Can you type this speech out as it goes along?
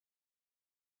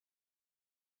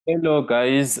Hello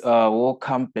guys,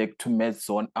 welcome back to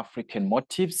Maths on African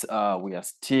Motives. We are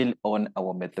still on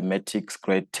our mathematics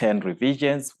grade 10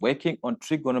 revisions, working on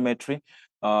trigonometry.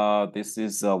 This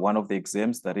is one of the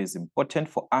exams that is important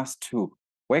for us to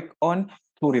work on,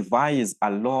 to revise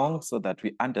along so that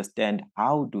we understand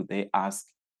how do they ask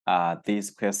these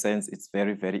questions. It's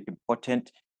very, very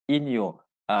important in your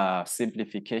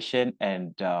simplification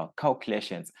and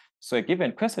calculations. So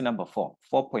given question number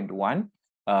 4.1,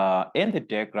 in the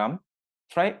diagram,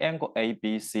 triangle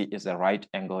ABC is a right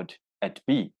angled at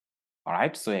B. All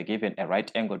right, so you're given a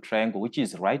right angled triangle, which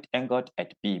is right angled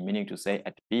at B, meaning to say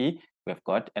at B, we've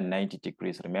got a 90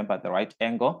 degrees. Remember, the right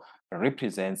angle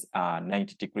represents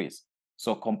 90 degrees.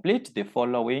 So complete the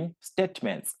following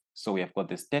statements. So we have got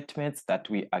the statements that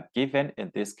we are given.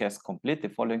 In this case, complete the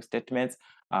following statements.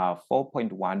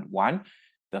 4.11,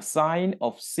 the sine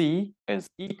of C is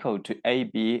equal to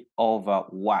AB over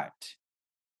what?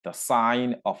 The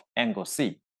sine of angle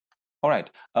C. All right,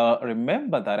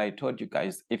 remember that I told you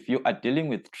guys, if you are dealing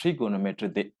with trigonometry,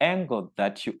 the angle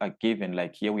that you are given,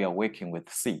 like here we are working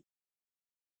with C.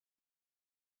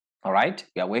 All right,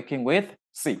 we are working with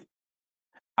C.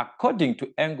 According to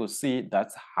angle C,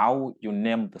 that's how you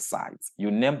name the sides.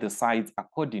 You name the sides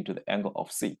according to the angle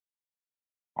of C.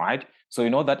 All right, so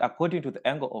you know that according to the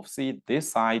angle of C,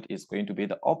 this side is going to be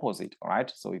the opposite. All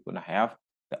right, so we're going to have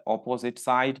the opposite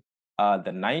side.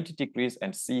 The 90 degrees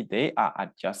and C, they are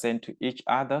adjacent to each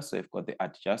other. So we've got the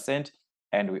adjacent,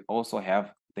 and we also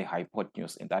have the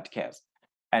hypotenuse in that case.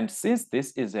 And since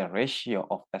this is a ratio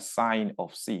of a sine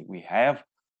of C, we have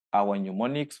our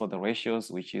mnemonics for the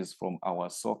ratios, which is from our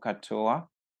soccer tour.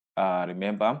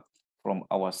 Remember, from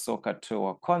our soccer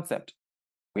tour concept.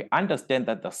 We understand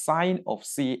that the sine of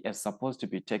C is supposed to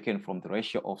be taken from the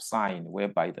ratio of sine,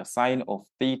 whereby the sine of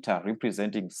theta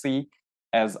representing C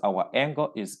as our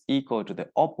angle is equal to the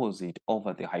opposite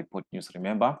over the hypotenuse.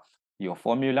 Remember your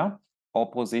formula,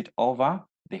 opposite over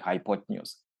the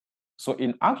hypotenuse. So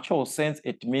in actual sense,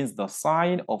 it means the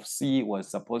sine of C was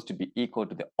supposed to be equal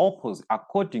to the opposite,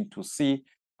 according to C,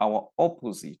 our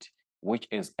opposite, which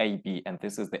is AB. And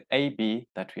this is the AB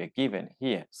that we are given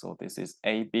here. So this is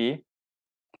AB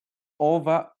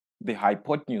over the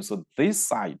hypotenuse. So this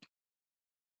side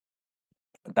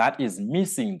that is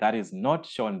missing, that is not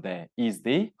shown there, is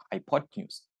the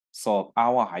hypotenuse. So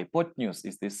our hypotenuse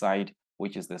is this side,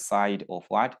 which is the side of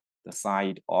what? The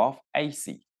side of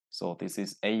AC. So this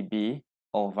is AB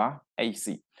over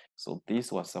AC. So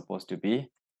this was supposed to be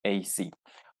AC.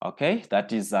 Okay,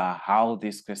 that is how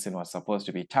this question was supposed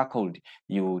to be tackled.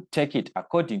 You take it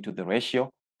according to the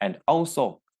ratio and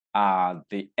also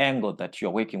the angle that you're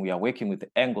working. We are working with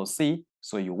the angle C,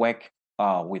 so you work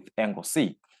with angle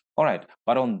C. All right,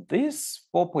 but on this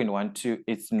 4.12,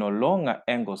 it's no longer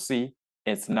angle C,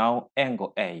 it's now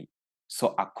angle A.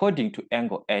 So according to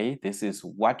angle A, this is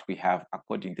what we have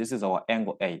according, this is our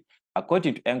angle A.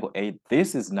 According to angle A,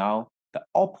 this is now the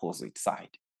opposite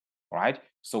side, right?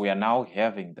 So we are now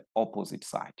having the opposite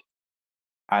side.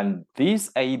 And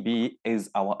this AB is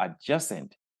our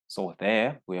adjacent. So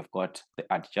there we have got the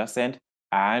adjacent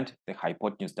and the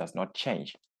hypotenuse does not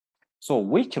change. So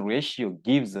which ratio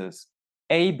gives us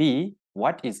AB?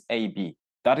 What is AB?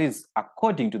 That is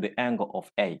according to the angle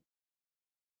of A.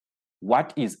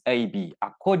 What is AB?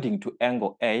 According to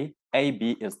angle A,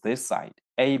 AB is this side.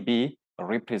 AB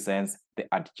represents the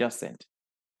adjacent,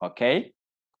 okay?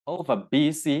 Over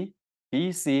BC,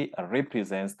 BC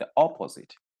represents the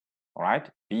opposite, all right?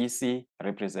 BC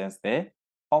represents the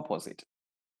opposite.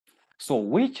 So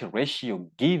which ratio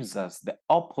gives us the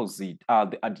opposite,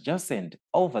 the adjacent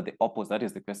over the opposite? That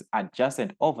is the question,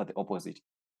 adjacent over the opposite.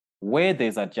 Where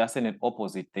there's adjacent and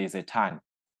opposite, there's a tan.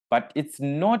 But it's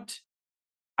not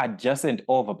adjacent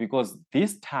over because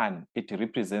this tan, it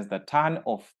represents the tan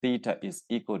of theta is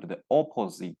equal to the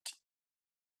opposite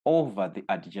over the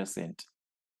adjacent.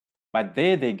 But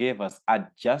there they gave us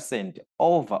adjacent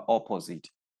over opposite.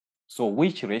 So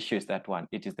which ratio is that one?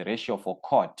 It is the ratio for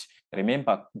cot.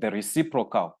 Remember the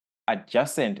reciprocal,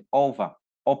 adjacent over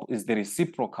is the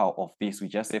reciprocal of this. We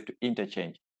just have to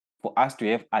interchange. For us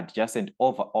to have adjacent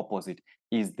over opposite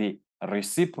is the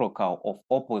reciprocal of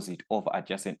opposite over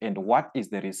adjacent. And what is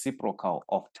the reciprocal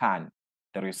of tan?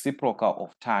 The reciprocal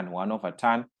of tan, 1 over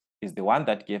tan, is the one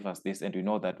that gave us this. And we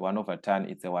know that 1 over tan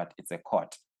is a what? It's a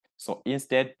cot. So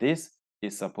instead, this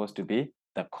is supposed to be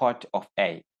the cot of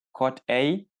A. Cot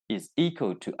A is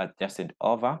equal to adjacent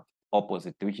over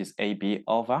opposite, which is AB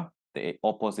over the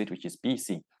opposite, which is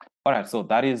BC. All right, so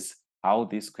that is how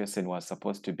this question was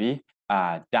supposed to be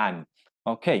done.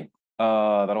 Okay,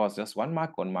 that was just 1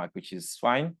 mark, which is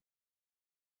fine.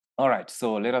 All right,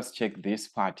 so let us check this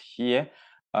part here.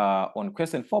 on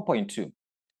question 4.2.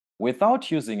 Without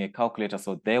using a calculator,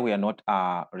 so there we are not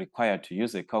required to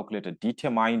use a calculator,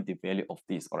 determine the value of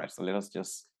this. All right, so let us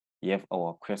just have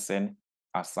our question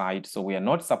aside. So we are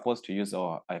not supposed to use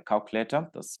a calculator.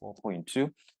 That's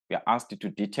 4.2. We are asked to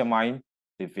determine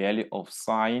the value of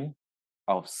sine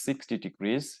of 60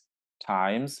 degrees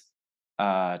times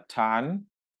tan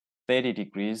 30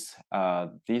 degrees.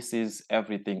 This is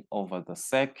everything over the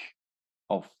sec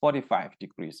of 45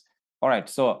 degrees. All right,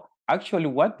 so actually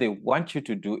what they want you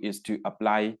to do is to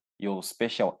apply your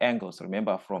special angles.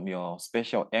 Remember, from your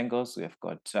special angles, we have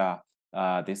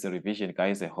got this revision,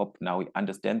 guys. I hope now we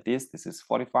understand this. This is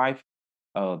 45.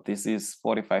 This is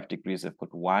 45 degrees. We've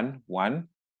got 1, 1,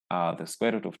 the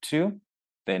square root of 2.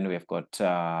 Then we've got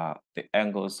the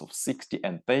angles of 60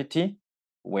 and 30,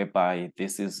 whereby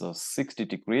this is 60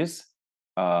 degrees.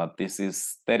 This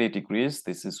is 30 degrees.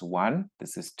 This is 1.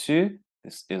 This is 2.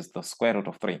 This is the square root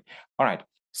of 3. All right.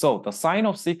 So the sine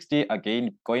of 60,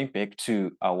 again, going back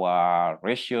to our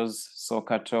ratios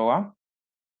SOHCAHTOA.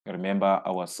 Remember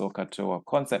our SOHCAHTOA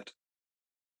concept.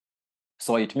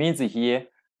 So it means here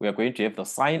we are going to have the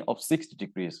sine of 60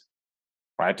 degrees.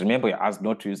 Right? Remember, you're asked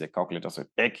not to use a calculator. So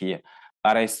back here.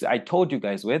 But I told you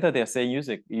guys, whether they're saying use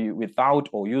it without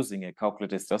or using a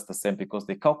calculator is just the same, because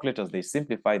the calculators, they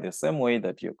simplify the same way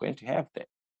that you're going to have them.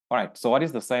 All right. So what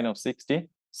is the sine of 60?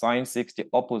 Sine 60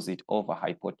 opposite over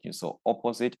hypotenuse. So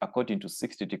opposite according to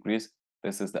 60 degrees,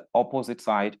 this is the opposite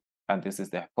side, and this is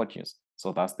the hypotenuse.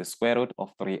 So that's the square root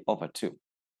of 3 over 2.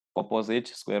 Opposite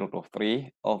square root of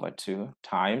 3 over 2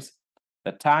 times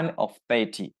the tan of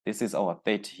 30. This is our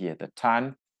 30 here. The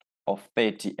tan of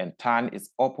 30, and tan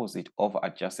is opposite over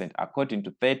adjacent. According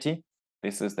to 30,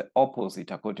 this is the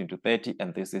opposite according to 30,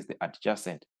 and this is the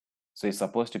adjacent. So it's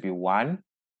supposed to be 1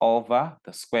 over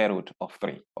the square root of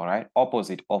 3, all right?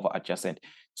 Opposite over adjacent.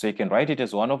 So you can write it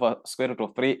as 1 over square root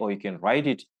of 3, or you can write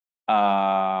it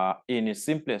in its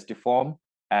simplest form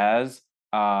as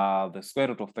the square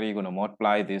root of 3. You're going to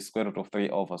multiply the square root of 3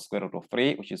 over square root of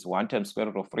 3, which is 1 times square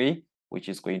root of 3, which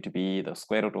is going to be the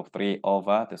square root of 3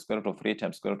 over the square root of 3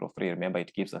 times square root of 3. Remember,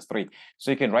 it gives us 3.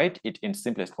 So you can write it in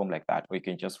simplest form like that, or you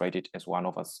can just write it as 1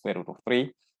 over square root of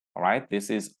 3. All right, this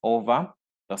is over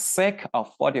the sec of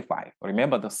 45.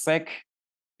 Remember, the sec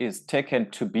is taken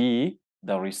to be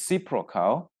the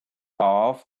reciprocal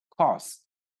of cos.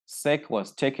 Sec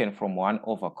was taken from 1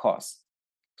 over cos.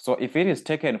 So if it is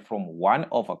taken from 1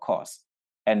 over cos,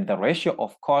 and the ratio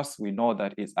of cos, we know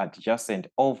that is adjacent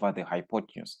over the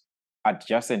hypotenuse.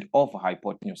 Adjacent over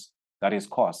hypotenuse, that is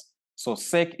cos. So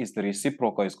sec is the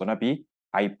reciprocal, is going to be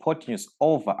hypotenuse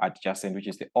over adjacent, which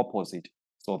is the opposite.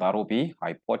 So that will be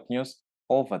hypotenuse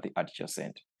over the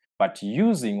adjacent. But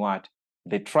using what?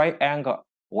 The triangle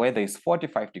where there is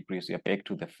 45 degrees, we are back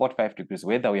to the 45 degrees.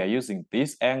 Whether we are using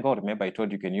this angle, remember I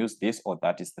told you can use this or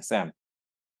that is the same.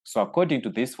 So according to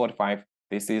this 45,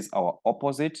 this is our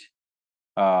opposite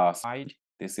side,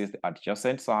 this is the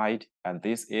adjacent side, and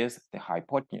this is the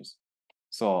hypotenuse.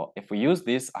 So if we use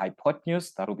this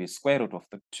hypotenuse, that will be square root of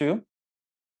the 2,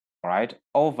 right,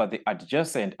 over the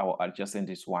adjacent. Our adjacent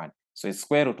is 1. So it's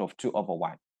square root of 2 over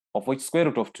 1, of which square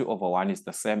root of 2 over 1 is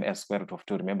the same as square root of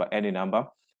 2. Remember, any number,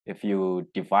 if you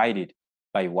divide it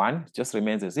by 1, it just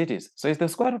remains as it is. So it's the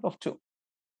square root of 2.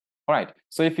 All right,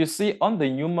 so if you see on the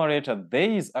numerator, there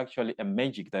is actually a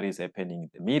magic that is happening,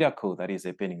 the miracle that is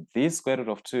happening. This square root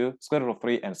of 2, square root of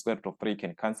 3, and square root of 3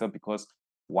 can cancel because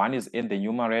one is in the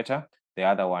numerator, the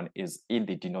other one is in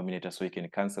the denominator. So you can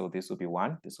cancel, this will be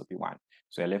 1, this will be 1.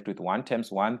 So you're left with 1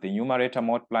 times 1. The numerator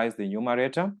multiplies the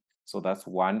numerator. So that's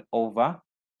 1 over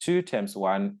 2 times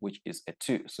 1, which is a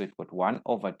 2. So you've got 1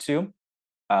 over 2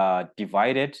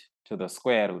 divided to the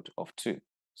square root of 2.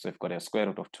 So you've got a square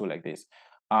root of 2 like this.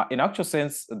 In actual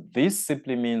sense, this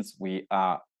simply means we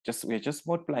are just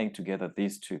multiplying together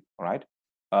these two, all right?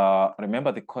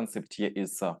 Remember, the concept here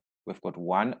is we've got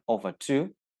 1 over 2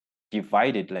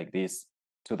 divided like this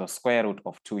to the square root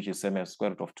of 2, which is same as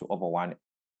square root of 2 over 1.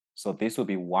 So this will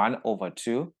be 1 over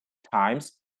 2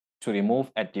 times, to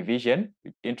remove a division,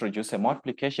 you introduce a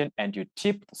multiplication, and you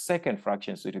tip the second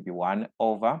fraction, so it will be 1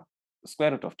 over the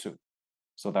square root of 2.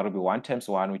 So that will be 1 times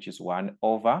 1, which is 1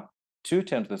 over 2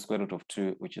 times the square root of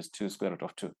 2, which is 2 square root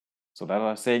of 2. So that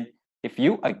was saying, if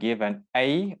you are given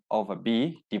A over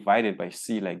B divided by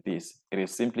C like this, it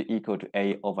is simply equal to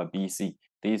A over BC.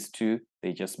 These two,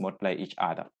 they just multiply each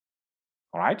other.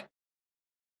 All right?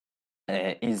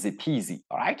 Easy peasy.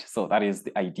 All right? So that is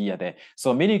the idea there.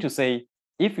 So meaning to say,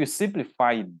 if you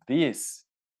simplify this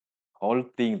whole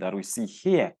thing that we see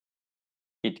here,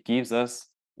 it gives us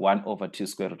 1 over 2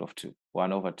 square root of 2.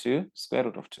 1 over 2 square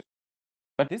root of 2.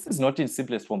 But this is not in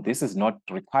simplest form. This is not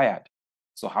required.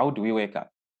 So how do we work out?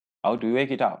 How do we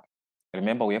work it out?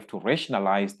 Remember, we have to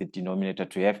rationalize the denominator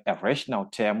to have a rational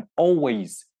term.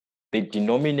 Always, the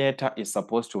denominator is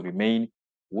supposed to remain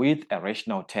with a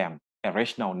rational term, a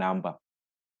rational number.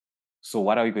 So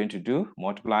what are we going to do?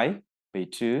 Multiply by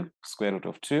 2 square root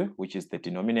of 2, which is the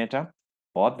denominator,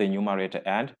 both the numerator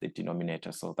and the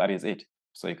denominator. So that is it.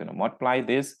 So you're going to multiply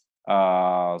this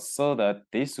so that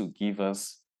this will give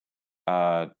us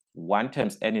 1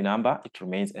 times any number, it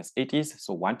remains as it is.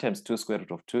 So 1 times 2 square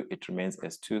root of 2, it remains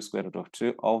as 2 square root of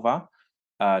 2 over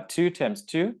 2 times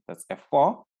 2, that's a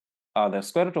 4. The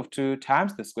square root of 2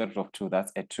 times the square root of 2,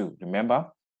 that's a 2. Remember,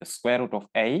 the square root of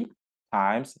a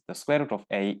times the square root of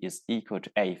a is equal to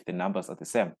a if the numbers are the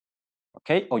same.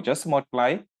 Okay, or just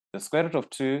multiply the square root of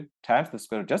 2 times the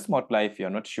square root. Just multiply if you're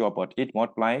not sure about it.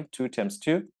 Multiply 2 times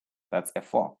 2, that's a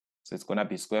 4. So it's going to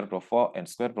be square root of 4, and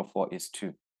square root of 4 is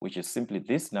 2, which is simply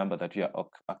this number that we are,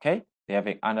 okay, they're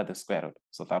having under the square root.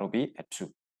 So that will be a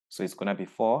 2. So it's going to be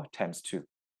 4 times 2.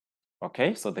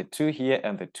 Okay, so the 2 here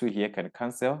and the 2 here can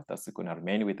cancel. That's going to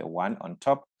remain with a 1 on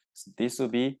top. So this will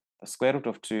be the square root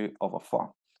of 2 over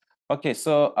 4. Okay,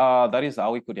 so that is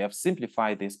how we could have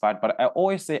simplified this part. But I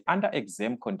always say under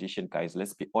exam condition, guys,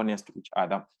 let's be honest with each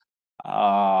other.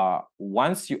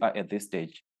 Once you are at this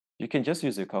stage, you can just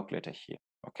use a calculator here.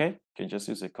 Okay, you can just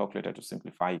use a calculator to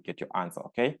simplify, get your answer.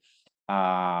 Okay,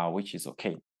 which is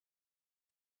okay,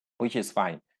 which is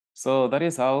fine. So that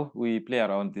is how we play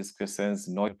around these questions.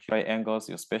 Know your triangles,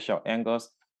 your special angles,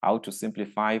 how to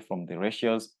simplify from the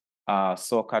ratios.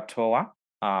 SOHCAHTOA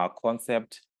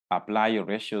concept. Apply your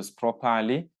ratios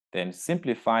properly, then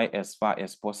simplify as far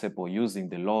as possible using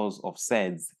the laws of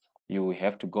sets. You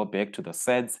have to go back to the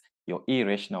sets, your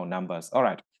irrational numbers. All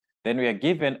right. Then we are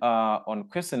given on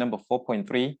question number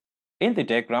 4.3 in the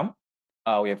diagram.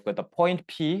 We have got the point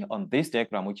P on this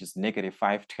diagram, which is negative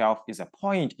 5, 12 is a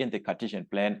point in the Cartesian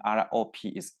plane. ROP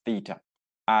is theta.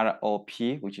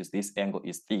 ROP, which is this angle,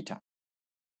 is theta.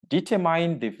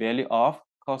 Determine the value of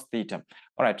cos theta.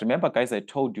 All right, remember, guys, I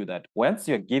told you that once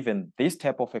you're given this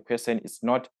type of a question, it's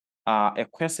not a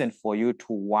question for you to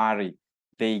worry.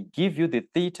 They give you the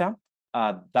theta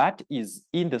that is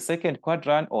in the second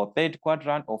quadrant or third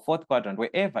quadrant or fourth quadrant,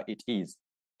 wherever it is.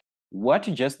 What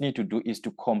you just need to do is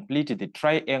to complete the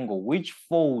triangle which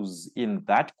falls in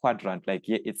that quadrant. Like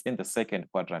here, it's in the second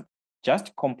quadrant.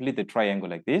 Just complete the triangle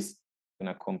like this. I'm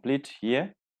gonna complete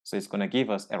here. So it's gonna give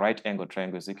us a right angle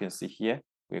triangle. As you can see here,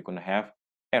 we're gonna have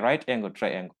a right angle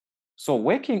triangle. So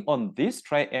working on this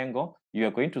triangle, you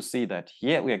are going to see that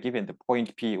here we are given the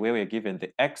point P, where we are given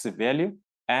the X value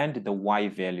and the Y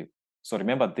value. So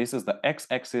remember, this is the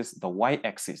X-axis, the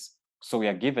Y-axis. So we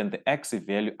are given the X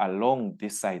value along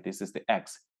this side. This is the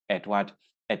X at what?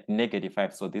 At negative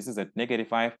 5. So this is at negative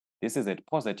 5. This is at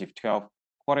positive 12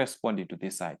 corresponding to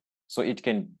this side. So it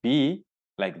can be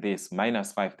like this,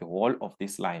 minus 5, the whole of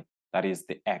this line. That is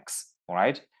the X, all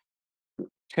right?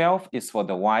 12 is for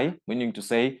the Y, meaning to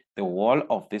say the whole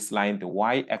of this line, the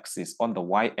Y-axis, on the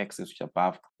Y-axis which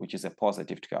above, which is a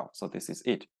positive 12. So this is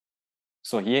it.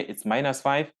 So here it's minus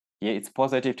 5. Here it's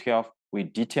positive 12. We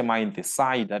determine the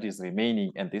side that is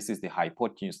remaining, and this is the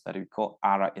hypotenuse that we call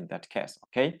r in that case,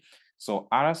 okay? So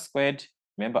r squared,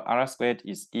 remember r squared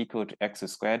is equal to x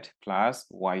squared plus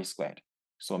y squared.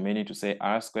 So meaning to say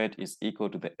r squared is equal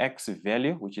to the x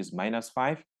value, which is minus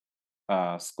 5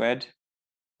 squared,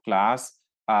 plus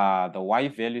the y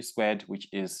value squared, which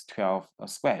is 12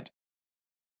 squared.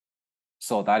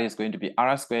 So that is going to be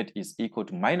r squared is equal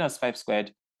to minus 5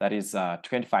 squared. That is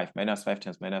 25. Minus 5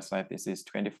 times minus 5, this is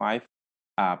 25.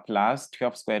 Plus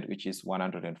 12 squared, which is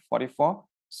 144.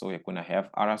 So we're going to have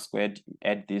r squared,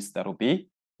 add this, that will be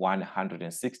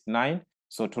 169.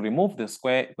 So to remove the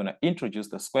square, we're going to introduce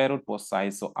the square root both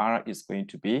sides. So r is going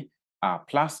to be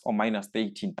plus or minus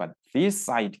 18, but this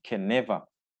side can never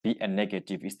be a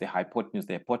negative. It's the hypotenuse.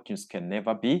 The hypotenuse can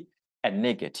never be a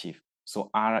negative.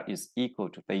 So r is equal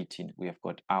to 13. We have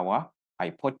got our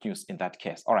hypotenuse in that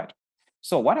case. All right.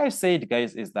 So what I said,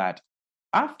 guys, is that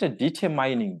after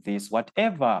determining this,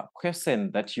 whatever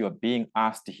question that you are being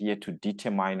asked here to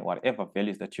determine, whatever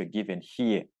values that you're given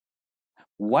here,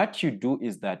 what you do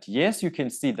is that, yes, you can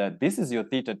see that this is your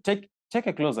theta. Take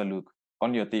a closer look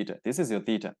on your theta. This is your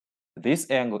theta. This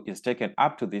angle is taken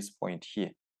up to this point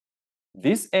here.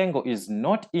 This angle is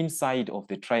not inside of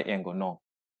the triangle, no.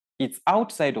 It's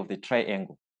outside of the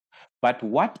triangle. But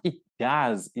what it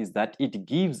does is that it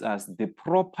gives us the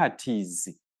properties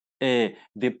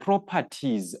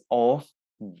of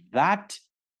that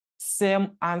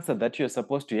same answer that you're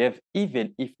supposed to have,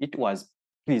 even if it was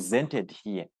presented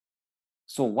here.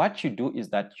 So what you do is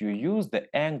that you use the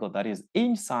angle that is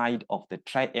inside of the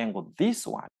triangle, this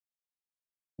one,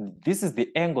 this is the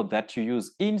angle that you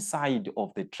use inside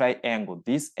of the triangle,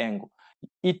 this angle.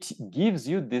 It gives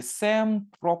you the same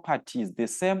properties, the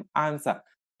same answer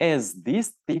as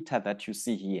this theta that you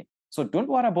see here. So don't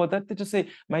worry about that theta. Say,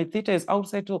 my theta is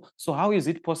outside, so how is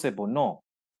it possible? No,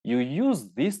 you use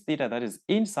this theta that is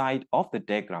inside of the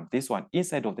diagram, this one,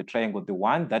 inside of the triangle, the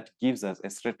one that gives us a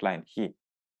straight line here,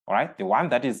 all right? The one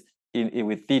that is in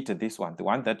with theta, this one, the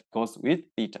one that goes with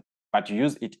theta, but you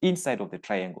use it inside of the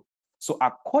triangle. So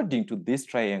according to this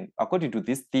triangle, according to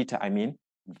this theta, I mean,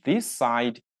 this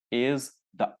side is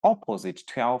the opposite.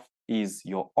 12 is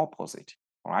your opposite,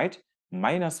 all right?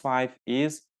 -5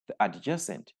 is the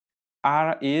adjacent.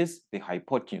 R is the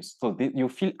hypotenuse. So you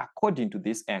feel according to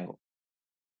this angle.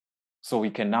 So we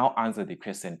can now answer the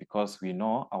question because we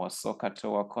know our soccer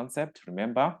tower concept.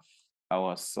 Remember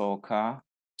our soccer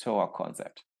tower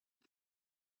concept.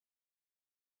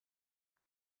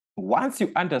 Once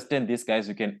you understand this, guys,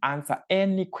 you can answer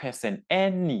any question,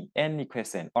 any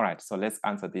question. All right, so let's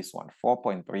answer this one,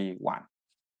 4.31,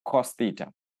 cos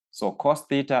theta. So cos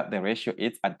theta, the ratio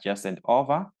is adjacent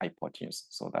over hypotenuse.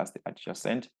 So that's the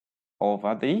adjacent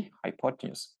over the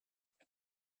hypotenuse.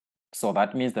 So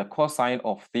that means the cosine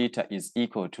of theta is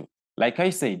equal to, like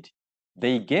I said,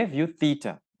 they gave you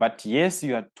theta, but yes,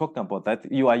 you are talking about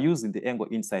that. You are using the angle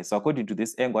inside. So according to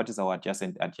this angle, what is our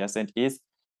adjacent? Adjacent is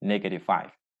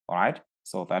 -5. All right,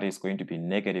 so that is going to be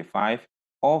 -5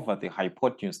 over the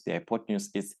hypotenuse. The hypotenuse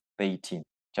is 18.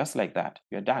 Just like that,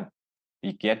 you're done.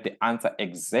 You get the answer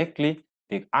exactly,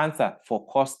 the answer for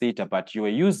cos theta, but you are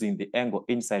using the angle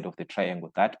inside of the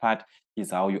triangle. That part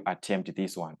is how you attempt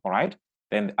this one. All right,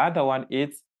 then the other one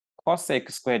is cosec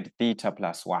squared theta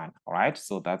plus 1. All right,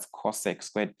 so that's cosec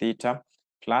squared theta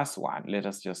plus 1. Let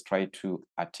us just try to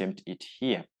attempt it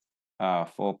here.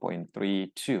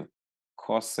 4.32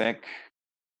 cosec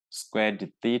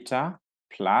squared theta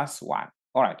plus 1.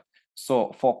 All right,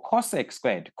 so for cosec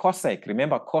squared, cosec,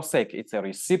 remember cosec, it's a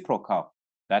reciprocal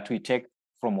that we take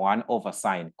from 1 over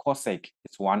sine. Cosec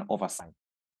is 1 over sine.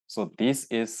 So this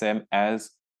is same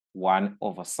as 1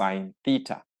 over sine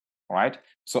theta, all right?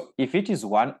 So if it is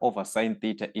 1 over sine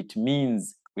theta, it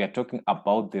means we are talking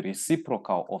about the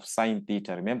reciprocal of sine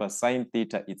theta. Remember, sine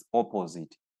theta is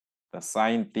opposite. The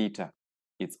sine theta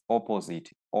is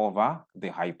opposite over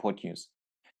the hypotenuse.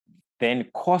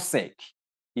 Then cosec,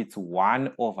 it's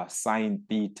 1 over sine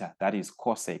theta. That is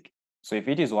cosec. So if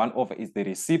it is 1 over, it's the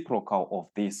reciprocal of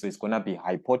this. So it's going to be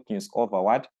hypotenuse over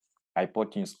what?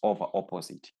 Hypotenuse over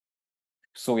opposite.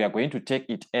 So we are going to take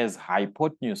it as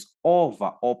hypotenuse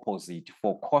over opposite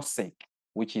for cosec,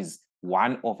 which is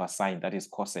 1 over sine. That is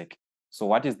cosec. So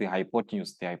what is the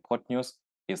hypotenuse? The hypotenuse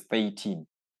is 13.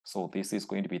 So this is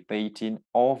going to be 13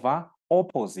 over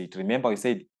opposite. Remember, we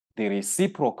said the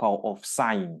reciprocal of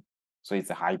sine. So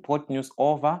it's a hypotenuse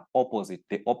over opposite.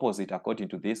 The opposite, according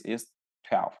to this, is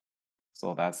 12.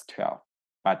 So that's 12.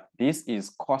 But this is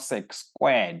cosec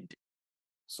squared.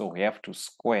 So we have to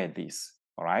square this,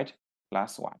 all right,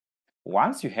 plus 1.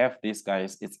 Once you have this,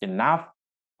 guys, it's enough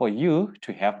for you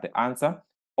to have the answer.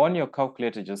 On your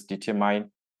calculator, just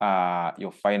determine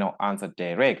your final answer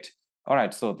direct. All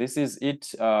right, so this is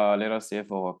it. Let us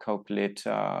have our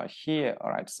calculator here.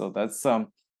 All right, so that's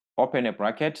open a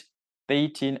bracket,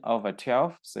 13 over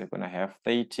 12. So you're going to have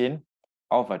 13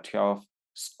 over 12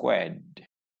 squared.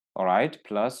 All right,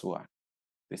 plus 1.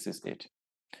 This is it.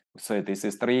 So this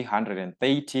is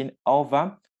 313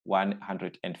 over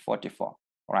 144. All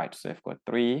right, so I've got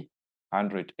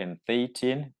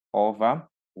 313 over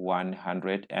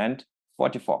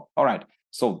 144. All right,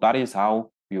 so that is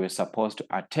how we were supposed to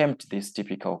attempt this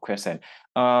typical question.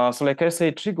 So like I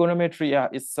said, trigonometry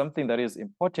is something that is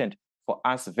important for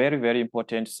us, very, very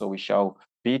important. So we shall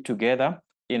be together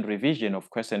in revision of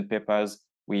question papers.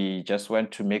 We just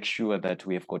want to make sure that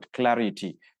we have got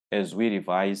clarity as we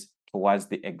revise towards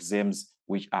the exams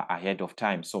which are ahead of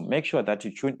time. So make sure that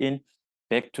you tune in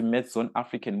back to Maths Zone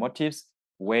African Motives,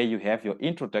 where you have your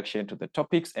introduction to the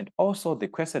topics and also the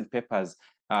question papers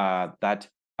that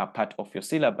are part of your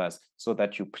syllabus, so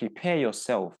that you prepare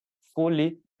yourself,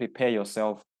 fully prepare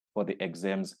yourself for the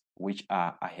exams which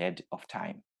are ahead of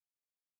time.